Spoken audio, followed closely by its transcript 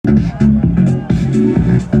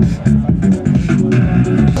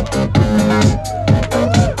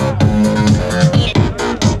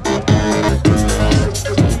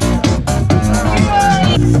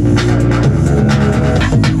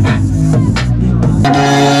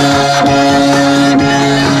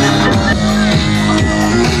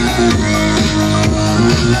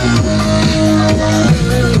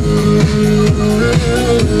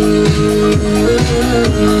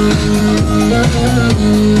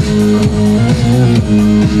This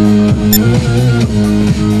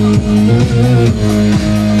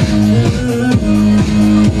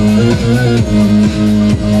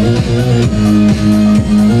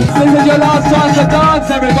is your last chance to dance,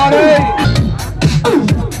 everybody!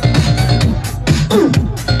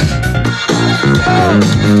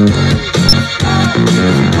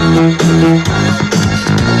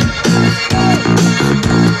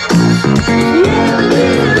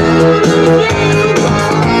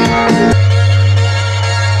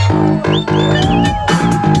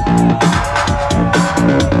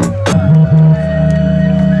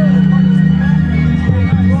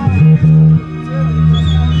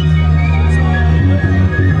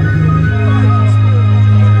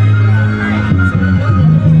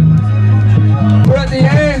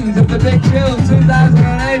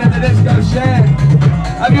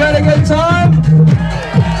 Have you had a good time?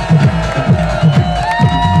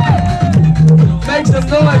 Make some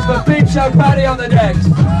noise for Peep Show Paddy on the decks.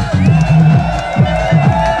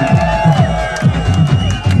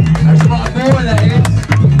 There's a lot more there is.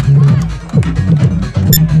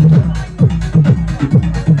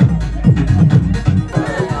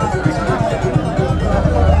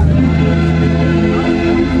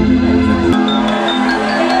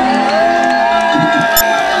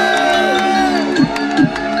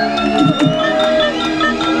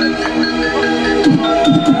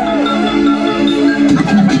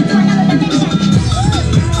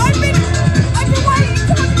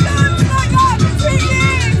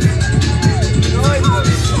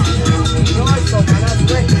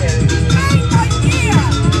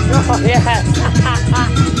 Yes.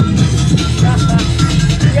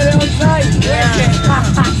 Get it on stage. Yeah.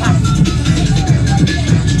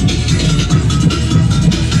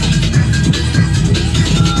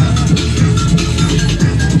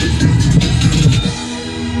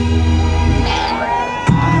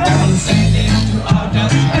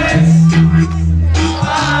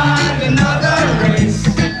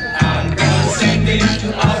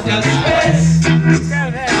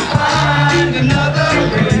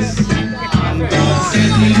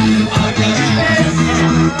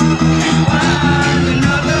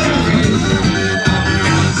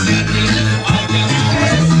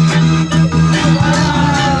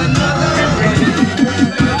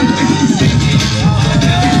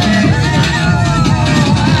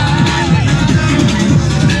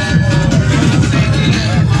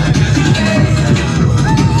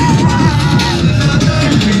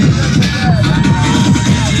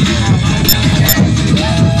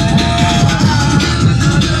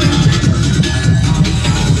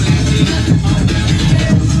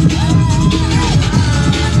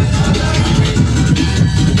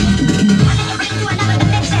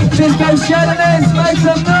 Just go Shannon's, make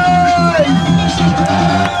some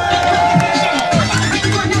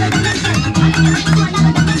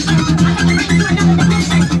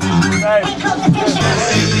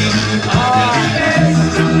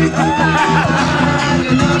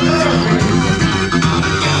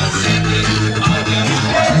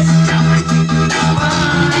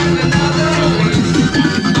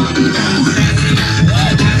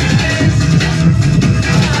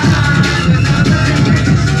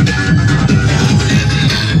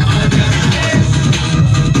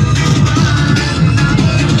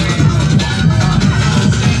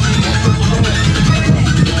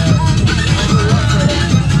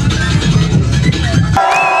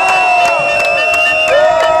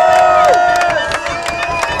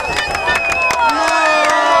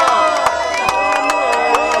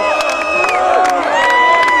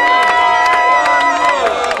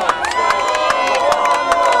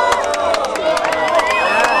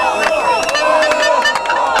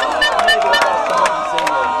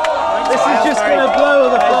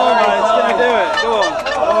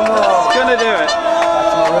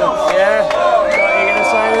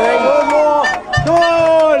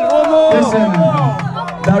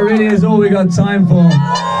That really is all we got time for. Well,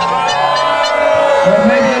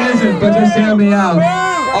 maybe it isn't, but just hear me out.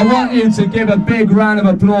 I want you to give a big round of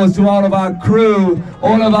applause to all of our crew,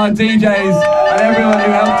 all of our DJs, and everyone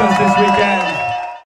who helped us this weekend.